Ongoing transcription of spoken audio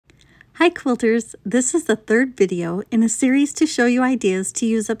Hi quilters, this is the third video in a series to show you ideas to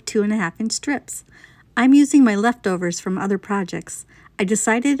use up 2.5-inch strips. I'm using my leftovers from other projects. I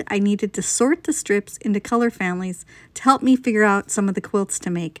decided I needed to sort the strips into color families to help me figure out some of the quilts to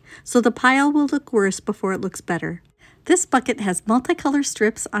make, so the pile will look worse before it looks better. This bucket has multicolor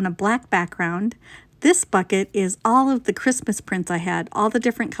strips on a black background. This bucket is all of the Christmas prints I had, all the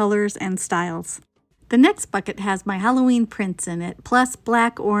different colors and styles. The next bucket has my Halloween prints in it, plus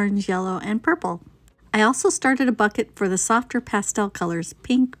black, orange, yellow, and purple. I also started a bucket for the softer pastel colors,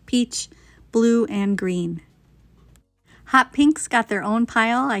 pink, peach, blue, and green. Hot pinks got their own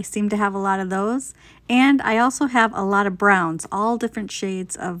pile. I seem to have a lot of those. And I also have a lot of browns, all different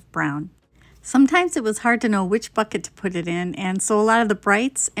shades of brown. Sometimes it was hard to know which bucket to put it in, and so a lot of the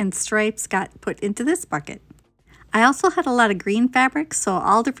brights and stripes got put into this bucket. I also had a lot of green fabric, so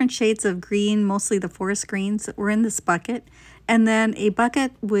all different shades of green, mostly the forest greens, were in this bucket, and then a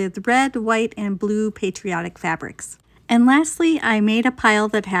bucket with red, white, and blue patriotic fabrics. And lastly, I made a pile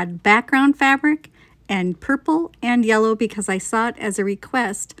that had background fabric and purple and yellow because I saw it as a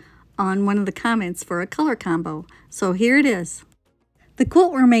request on one of the comments for a color combo. So here it is. The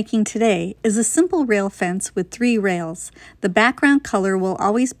quilt we're making today is a simple rail fence with 3 rails. The background color will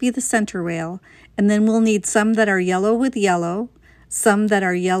always be the center rail, and then we'll need some that are yellow with yellow, some that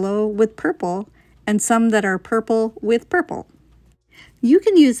are yellow with purple, and some that are purple with purple. You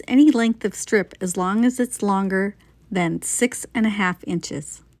can use any length of strip as long as it's longer than 6.5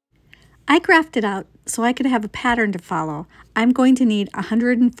 inches. I graphed it out so I could have a pattern to follow. I'm going to need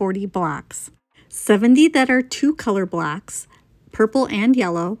 140 blocks, 70 that are 2-color blocks, purple and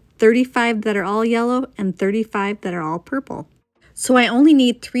yellow, 35 that are all yellow, and 35 that are all purple. So I only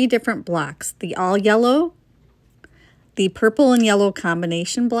need 3 different blocks, the all yellow, the purple and yellow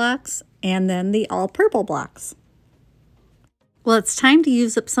combination blocks, and then the all purple blocks. Well, it's time to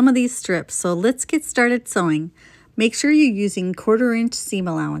use up some of these strips, so let's get started sewing. Make sure you're using 1/4-inch seam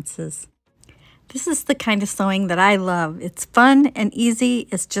allowances. This is the kind of sewing that I love. It's fun and easy.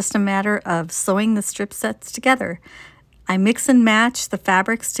 It's just a matter of sewing the strip sets together. I mix and match the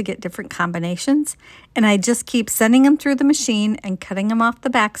fabrics to get different combinations, and I just keep sending them through the machine and cutting them off the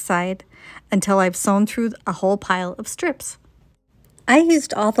backside until I've sewn through a whole pile of strips. I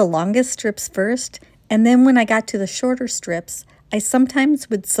used all the longest strips first, and then when I got to the shorter strips, I sometimes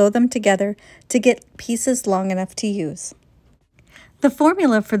would sew them together to get pieces long enough to use. The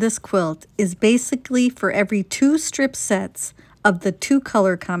formula for this quilt is basically for every 2 strip sets of the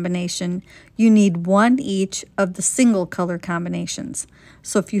 2-color combination, you need 1 each of the single color combinations.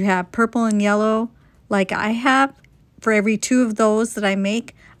 So if you have purple and yellow, like I have, for every 2 of those that I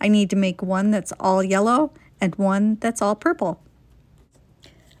make, I need to make 1 that's all yellow and 1 that's all purple.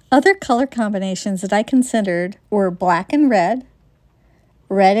 Other color combinations that I considered were black and red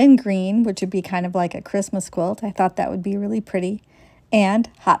and green, which would be kind of like a Christmas quilt. I thought that would be really pretty,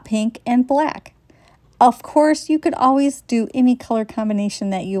 and hot pink and black. Of course, you could always do any color combination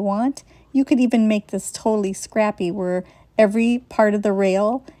that you want. You could even make this totally scrappy where every part of the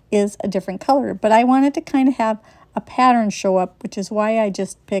rail is a different color. But I wanted to kind of have a pattern show up, which is why I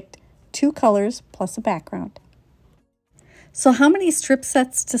just picked 2 colors plus a background. So how many strip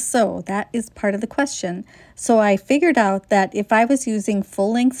sets to sew? That is part of the question. So I figured out that if I was using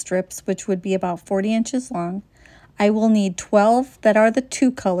full-length strips, which would be about 40 inches long, I will need 12 that are the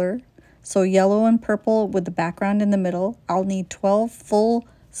 2-color. So yellow and purple with the background in the middle. I'll need 12 full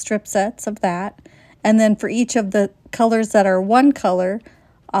strip sets of that. And then for each of the colors that are 1 color,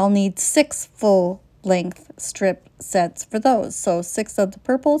 I'll need 6 full length strip sets for those. So 6 of the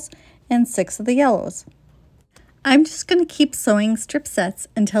purples and 6 of the yellows. I'm just going to keep sewing strip sets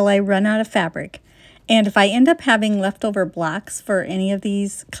until I run out of fabric. And if I end up having leftover blocks for any of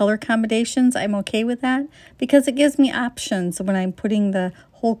these color combinations, I'm okay with that because it gives me options when I'm putting the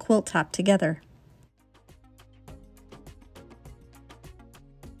whole quilt top together.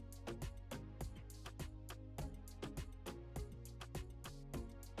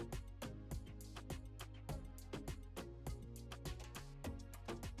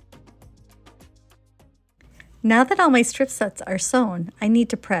 Now that all my strip sets are sewn, I need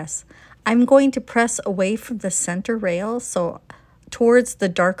to press. I'm going to press away from the center rail, so towards the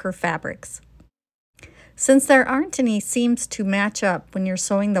darker fabrics. Since there aren't any seams to match up when you're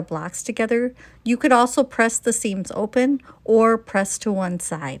sewing the blocks together, you could also press the seams open or press to one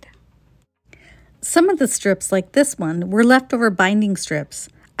side. Some of the strips, like this one, were leftover binding strips.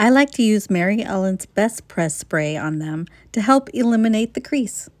 I like to use Mary Ellen's Best Press spray on them to help eliminate the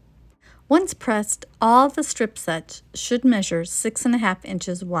crease. Once pressed, all the strip sets should measure 6.5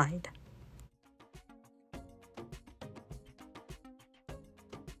 inches wide.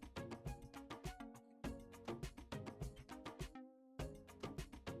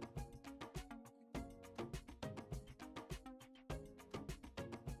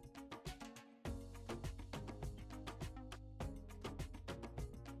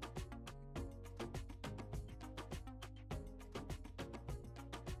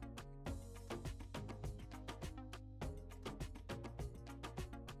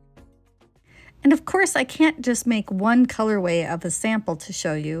 And of course, I can't just make one colorway of a sample to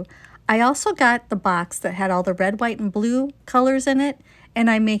show you. I also got the box that had all the red, white, and blue colors in it, and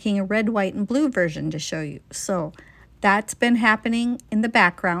I'm making a red, white, and blue version to show you. So that's been happening in the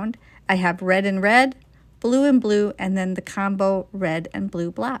background. I have red and red, blue and blue, and then the combo red and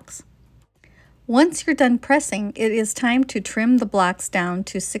blue blocks. Once you're done pressing, it is time to trim the blocks down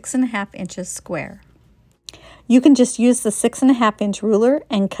to 6.5 inches square. You can just use the 6.5 inch ruler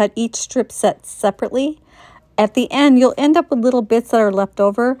and cut each strip set separately. At the end, you'll end up with little bits that are left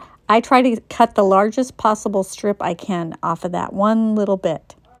over. I try to cut the largest possible strip I can off of that one little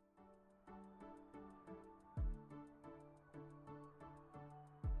bit.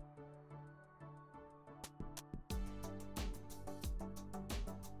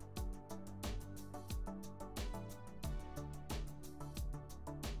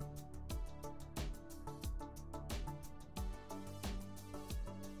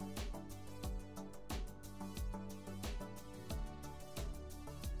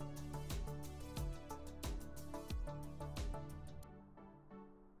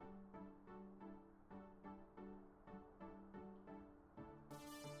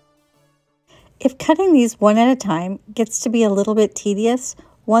 If cutting these one at a time gets to be a little bit tedious,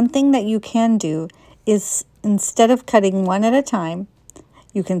 one thing that you can do is instead of cutting one at a time,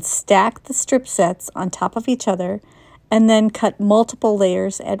 you can stack the strip sets on top of each other and then cut multiple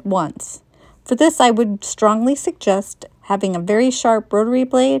layers at once. For this, I would strongly suggest having a very sharp rotary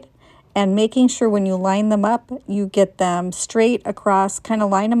blade and making sure when you line them up, you get them straight across, kind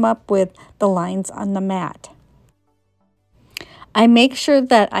of line them up with the lines on the mat. I make sure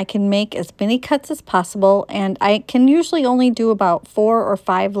that I can make as many cuts as possible, and I can usually only do about 4 or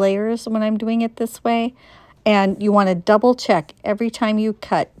 5 layers when I'm doing it this way. And you want to double check every time you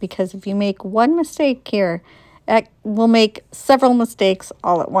cut, because if you make one mistake here, it will make several mistakes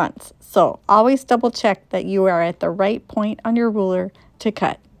all at once. So always double check that you are at the right point on your ruler to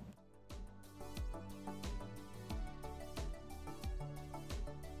cut.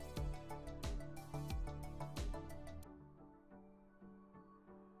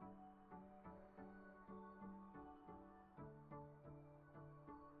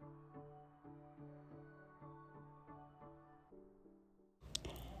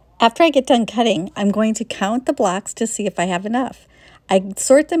 After I get done cutting, I'm going to count the blocks to see if I have enough. I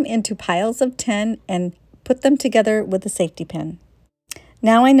sort them into piles of 10 and put them together with a safety pin.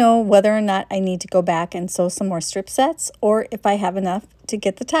 Now I know whether or not I need to go back and sew some more strip sets or if I have enough to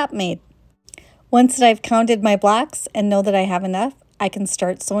get the top made. Once that I've counted my blocks and know that I have enough, I can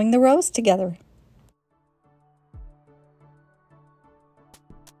start sewing the rows together.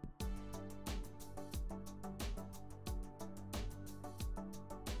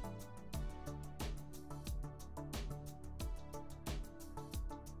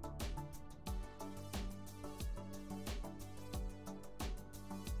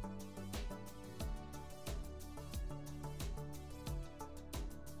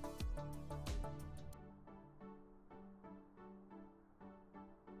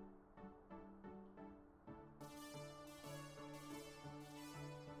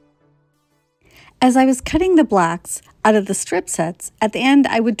 As I was cutting the blocks out of the strip sets, at the end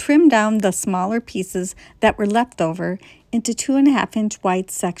I would trim down the smaller pieces that were left over into 2.5 inch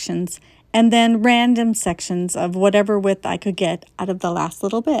wide sections and then random sections of whatever width I could get out of the last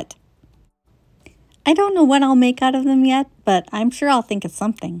little bit. I don't know what I'll make out of them yet, but I'm sure I'll think of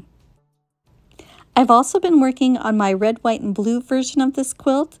something. I've also been working on my red, white, and blue version of this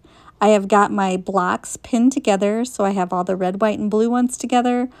quilt. I have got my blocks pinned together, so I have all the red, white, and blue ones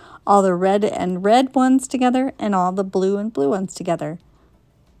together, all the red and red ones together, and all the blue and blue ones together.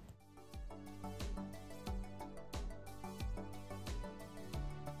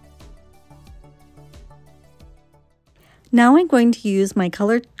 Now I'm going to use my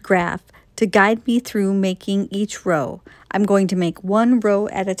colored graph to guide me through making each row. I'm going to make one row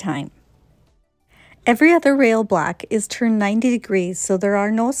at a time. Every other rail block is turned 90 degrees, so there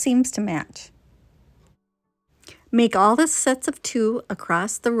are no seams to match. Make all the sets of 2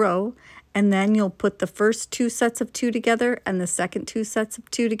 across the row, and then you'll put the first 2 sets of 2 together and the second 2 sets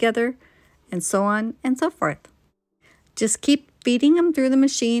of 2 together, and so on and so forth. Just keep feeding them through the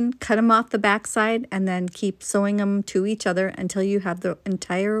machine, cut them off the back side, and then keep sewing them to each other until you have the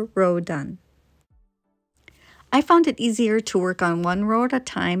entire row done. I found it easier to work on one row at a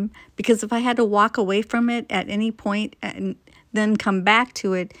time because if I had to walk away from it at any point and then come back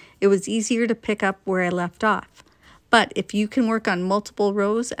to it, it was easier to pick up where I left off. But if you can work on multiple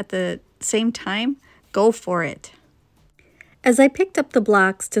rows at the same time, go for it. As I picked up the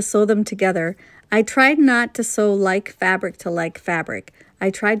blocks to sew them together, I tried not to sew like fabric to like fabric. I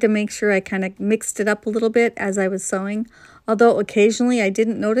tried to make sure I kind of mixed it up a little bit as I was sewing, although occasionally I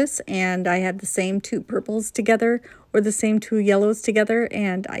didn't notice and I had the same two purples together or the same two yellows together,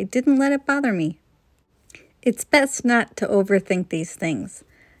 and I didn't let it bother me. It's best not to overthink these things.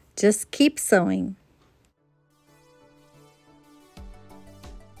 Just keep sewing.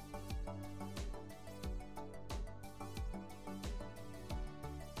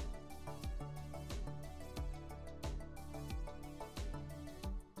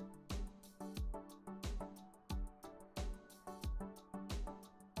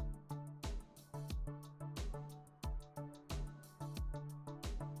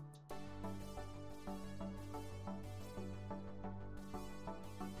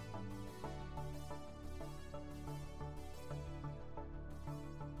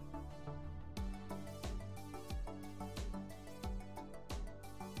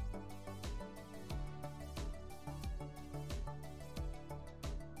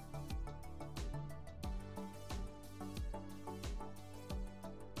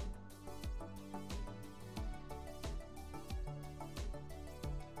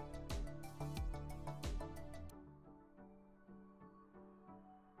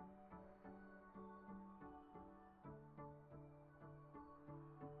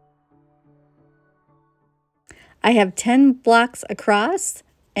 I have 10 blocks across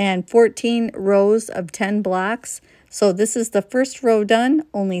and 14 rows of 10 blocks. So this is the first row done,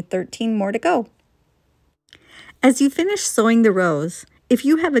 only 13 more to go. As you finish sewing the rows, if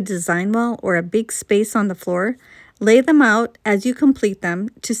you have a design wall or a big space on the floor, lay them out as you complete them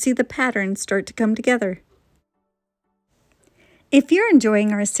to see the pattern start to come together. If you're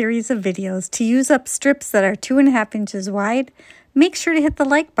enjoying our series of videos to use up strips that are 2.5 inches wide, make sure to hit the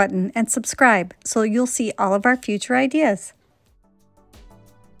like button and subscribe so you'll see all of our future ideas.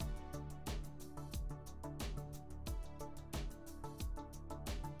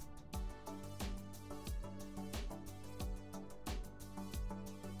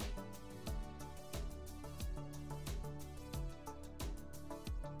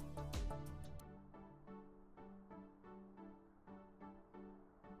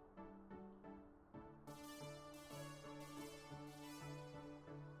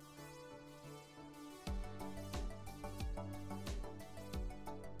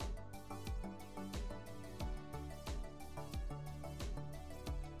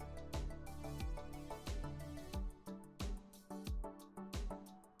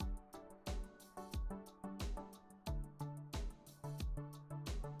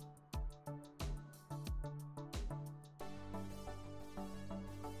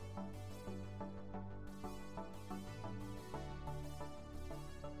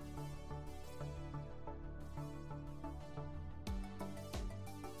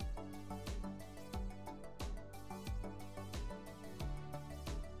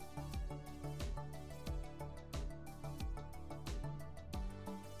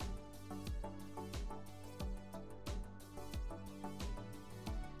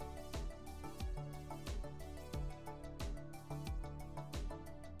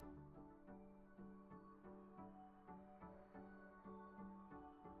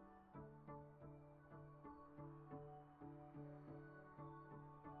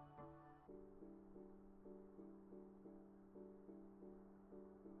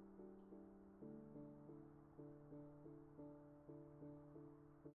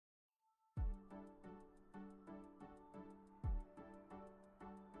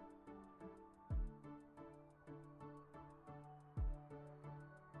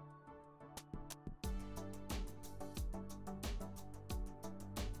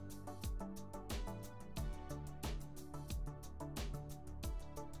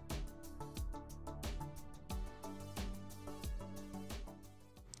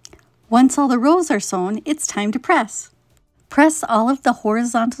 Once all the rows are sewn, it's time to press. Press all of the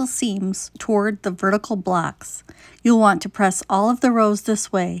horizontal seams toward the vertical blocks. You'll want to press all of the rows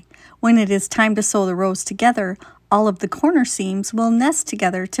this way. When it is time to sew the rows together, all of the corner seams will nest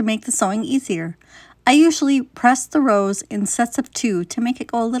together to make the sewing easier. I usually press the rows in sets of 2 to make it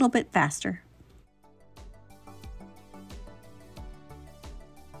go a little bit faster.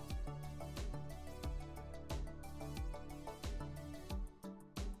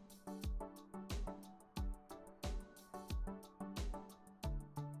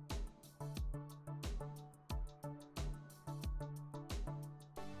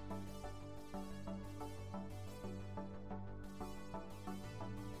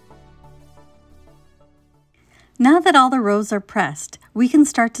 Now that all the rows are pressed, we can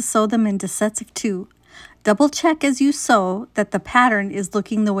start to sew them into sets of 2. Double check as you sew that the pattern is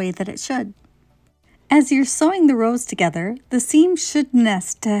looking the way that it should. As you're sewing the rows together, the seam should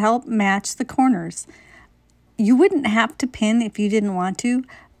nest to help match the corners. You wouldn't have to pin if you didn't want to,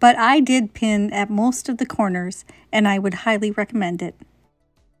 but I did pin at most of the corners, and I would highly recommend it.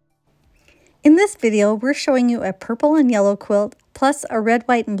 In this video, we're showing you a purple and yellow quilt plus a red,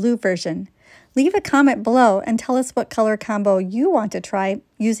 white, and blue version. Leave a comment below and tell us what color combo you want to try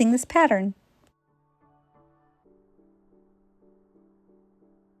using this pattern.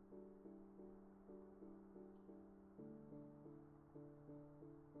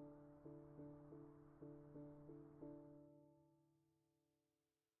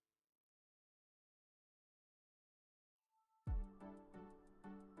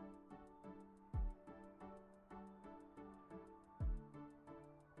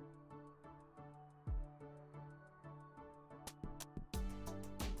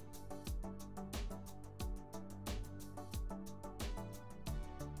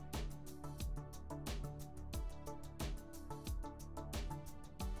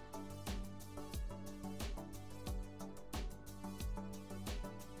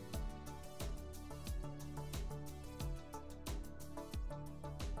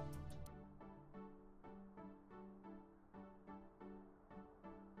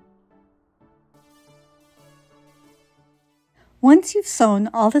 Once you've sewn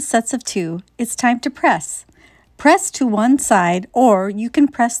all the sets of 2, it's time to press. Press to one side, or you can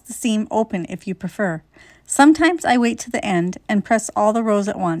press the seam open if you prefer. Sometimes I wait to the end and press all the rows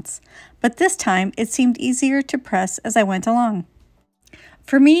at once, but this time it seemed easier to press as I went along.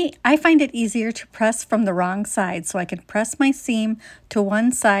 For me, I find it easier to press from the wrong side, so I can press my seam to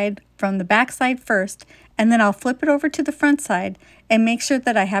one side from the back side first, and then I'll flip it over to the front side and make sure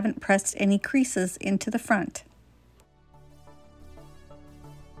that I haven't pressed any creases into the front.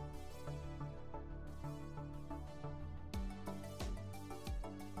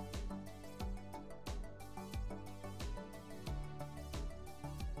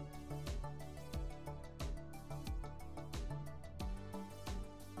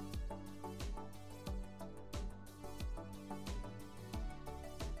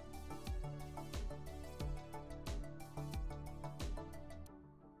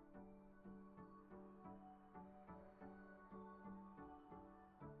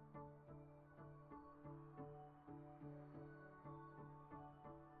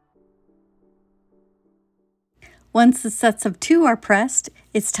 Once the sets of 2 are pressed,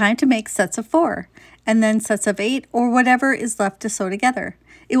 it's time to make sets of 4, and then sets of 8 or whatever is left to sew together.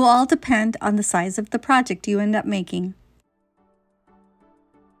 It will all depend on the size of the project you end up making.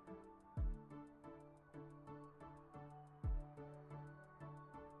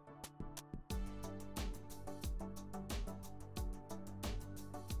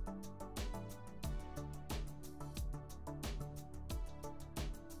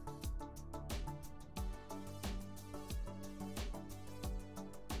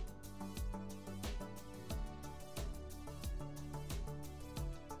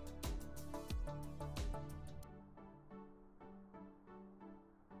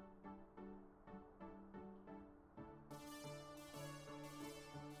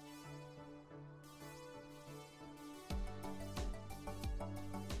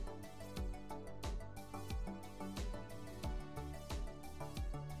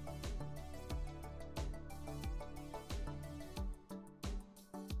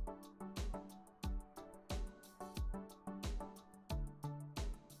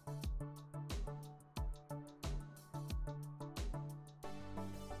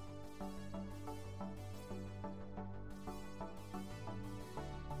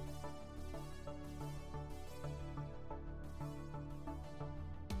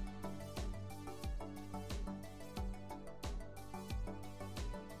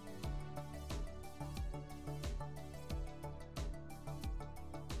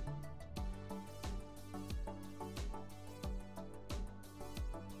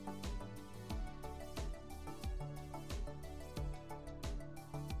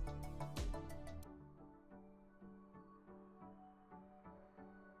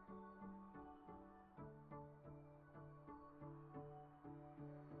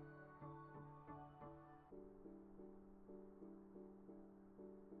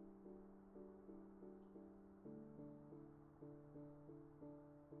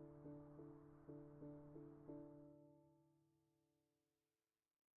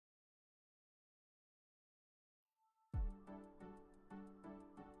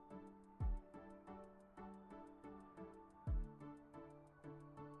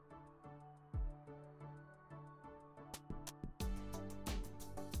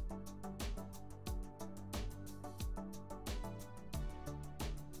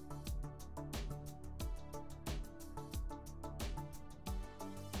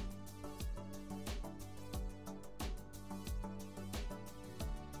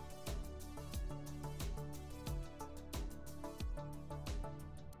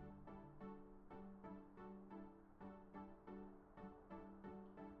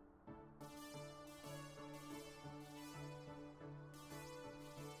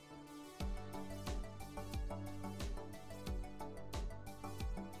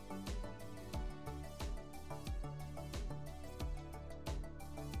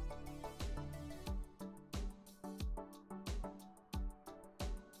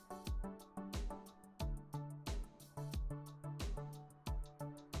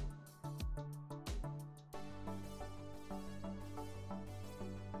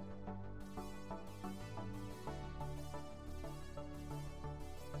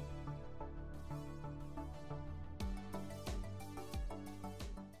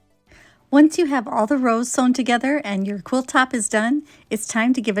 Once you have all the rows sewn together and your quilt top is done, it's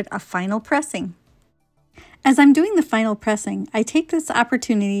time to give it a final pressing. As I'm doing the final pressing, I take this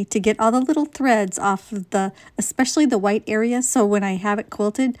opportunity to get all the little threads off of especially the white area, so when I have it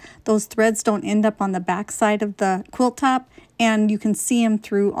quilted, those threads don't end up on the back side of the quilt top and you can see them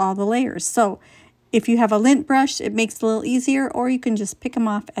through all the layers. So if you have a lint brush, it makes it a little easier, or you can just pick them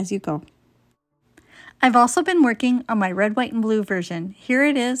off as you go. I've also been working on my red, white, and blue version. Here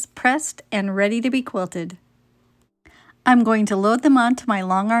it is, pressed and ready to be quilted. I'm going to load them onto my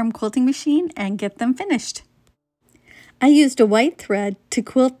long arm quilting machine and get them finished. I used a white thread to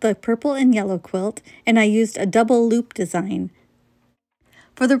quilt the purple and yellow quilt, and I used a double loop design.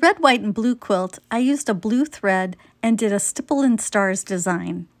 For the red, white, and blue quilt, I used a blue thread and did a stipple and stars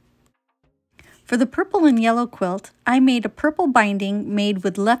design. For the purple and yellow quilt, I made a purple binding made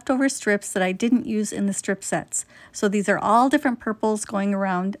with leftover strips that I didn't use in the strip sets. So these are all different purples going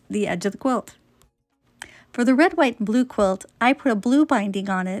around the edge of the quilt. For the red, white, and blue quilt, I put a blue binding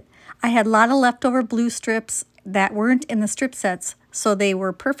on it. I had a lot of leftover blue strips that weren't in the strip sets, so they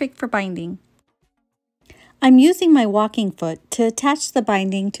were perfect for binding. I'm using my walking foot to attach the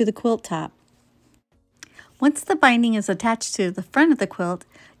binding to the quilt top. Once the binding is attached to the front of the quilt,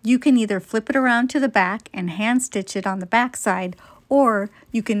 you can either flip it around to the back and hand stitch it on the back side, or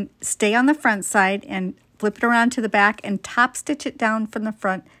you can stay on the front side and flip it around to the back and top stitch it down from the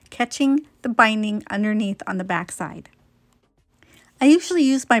front, catching the binding underneath on the back side. I usually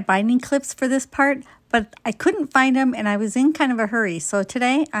use my binding clips for this part, but I couldn't find them and I was in kind of a hurry, so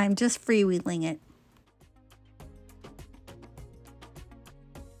today I'm just freewheeling it.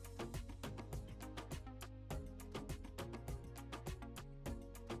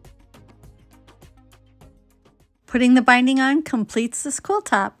 Putting the binding on completes this quilt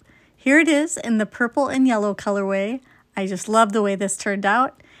top. Here it is in the purple and yellow colorway. I just love the way this turned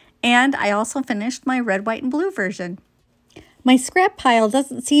out. And I also finished my red, white, and blue version. My scrap pile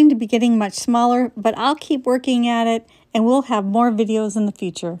doesn't seem to be getting much smaller, but I'll keep working at it and we'll have more videos in the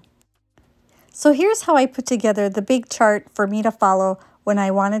future. So here's how I put together the big chart for me to follow when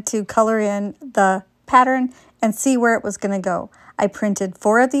I wanted to color in the pattern and see where it was going to go. I printed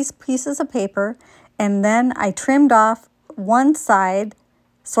 4 of these pieces of paper, and then I trimmed off one side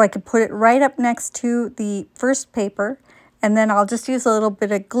so I could put it right up next to the first paper, and then I'll just use a little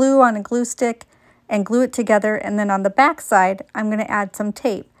bit of glue on a glue stick and glue it together, and then on the back side I'm going to add some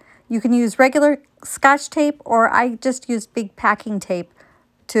tape. You can use regular Scotch tape, or I just used big packing tape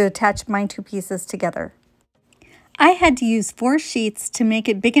to attach my 2 pieces together. I had to use 4 sheets to make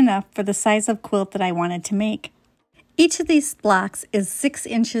it big enough for the size of quilt that I wanted to make. Each of these blocks is 6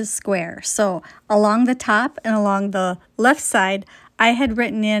 inches square, so along the top and along the left side, I had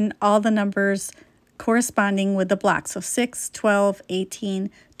written in all the numbers corresponding with the blocks, so 6, 12, 18,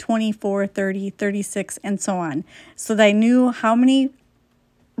 24, 30, 36, and so on, so that I knew how many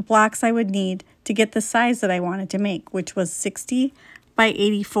blocks I would need to get the size that I wanted to make, which was 60 by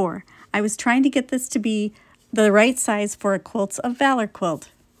 84. I was trying to get this to be the right size for a Quilts of Valor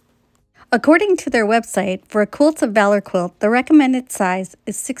quilt. According to their website, for a Quilts of Valor quilt, the recommended size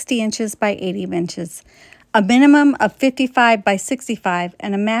is 60 inches by 80 inches, a minimum of 55 by 65,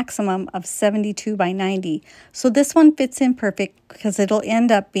 and a maximum of 72 by 90. So this one fits in perfect because it'll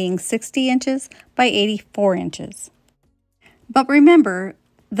end up being 60 inches by 84 inches. But remember,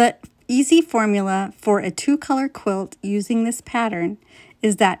 the easy formula for a 2-color quilt using this pattern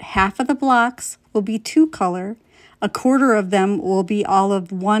is that half of the blocks will be 2 color, a quarter of them will be all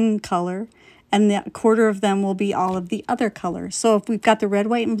of 1 color, and the quarter of them will be all of the other color. So if we've got the red,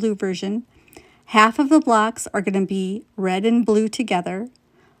 white, and blue version, half of the blocks are going to be red and blue together,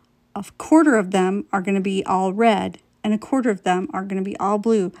 a quarter of them are going to be all red, and a quarter of them are going to be all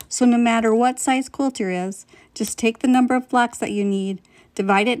blue. So no matter what size quilt there is, just take the number of blocks that you need,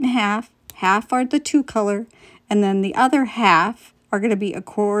 divide it in half. Half are the 2 color, and then the other half are going to be a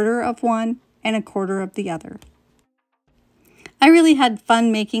quarter of one and a quarter of the other. I really had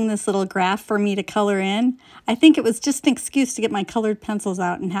fun making this little graph for me to color in. I think it was just an excuse to get my colored pencils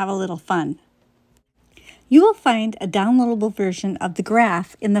out and have a little fun. You will find a downloadable version of the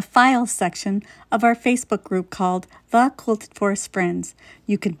graph in the Files section of our Facebook group called The Quilted Forest Friends.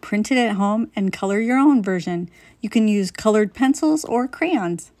 You can print it at home and color your own version. You can use colored pencils or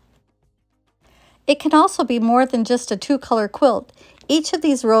crayons. It can also be more than just a 2-color quilt. Each of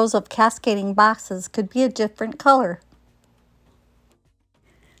these rows of cascading boxes could be a different color.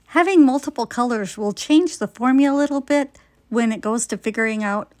 Having multiple colors will change the formula a little bit when it goes to figuring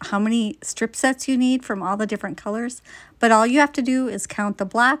out how many strip sets you need from all the different colors, but all you have to do is count the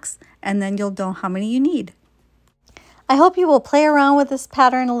blocks and then you'll know how many you need. I hope you will play around with this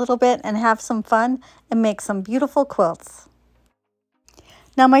pattern a little bit and have some fun and make some beautiful quilts.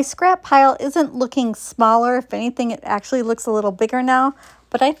 Now my scrap pile isn't looking smaller. If anything, it actually looks a little bigger now,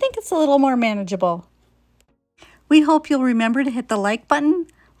 but I think it's a little more manageable. We hope you'll remember to hit the like button,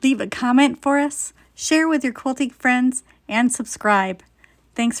 leave a comment for us, share with your quilting friends, and subscribe.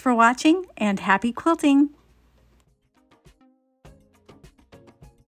 Thanks for watching and happy quilting!